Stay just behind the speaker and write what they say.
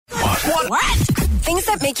What? Things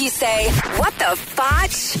that make you say, what the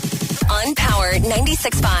fotch? On Power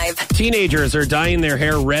 96.5. Teenagers are dyeing their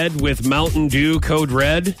hair red with Mountain Dew Code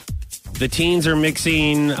Red. The teens are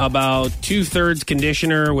mixing about 2/3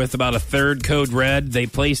 conditioner with about 1/3 Code Red. They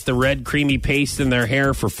place the red creamy paste in their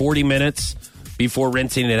hair for 40 minutes before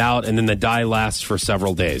rinsing it out, and then the dye lasts for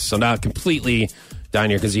several days. So not completely dyeing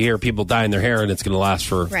here, because you hear people dyeing their hair, and it's going to last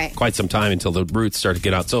for quite some time until the roots start to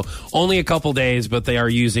get out. So only a couple days, but they are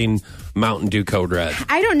using Mountain Dew Code Red.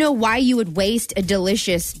 I don't know why you would waste a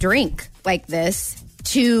delicious drink like this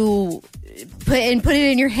to put it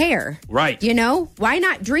in your hair. Right. You know? Why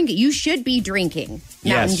not drink it? You should be drinking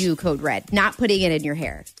Mountain Dew Code Red, not putting it in your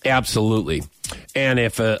hair. Absolutely. And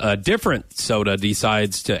if a different soda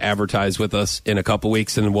decides to advertise with us in a couple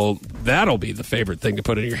weeks, then that'll be the favorite thing to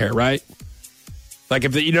put in your hair, right? Like,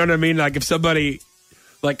 if you know what I mean? Like, if somebody,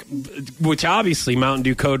 which obviously Mountain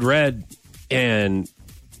Dew Code Red and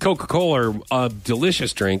Coca-Cola are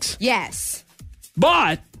delicious drinks. Yes.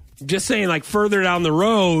 But, just saying, further down the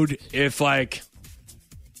road, if, Mr.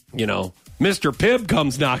 Pibb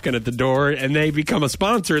comes knocking at the door and they become a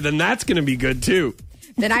sponsor, then that's going to be good, too.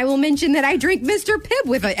 Then I will mention that I drink Mr. Pibb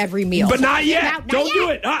with every meal. But not yet. Don't do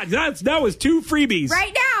it. That was 2 freebies.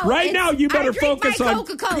 Right now. Right now, you better focus on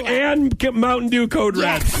Coca-Cola and get Mountain Dew Code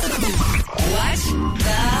Red. What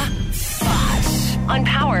the fotch? On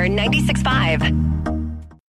Power 96.5.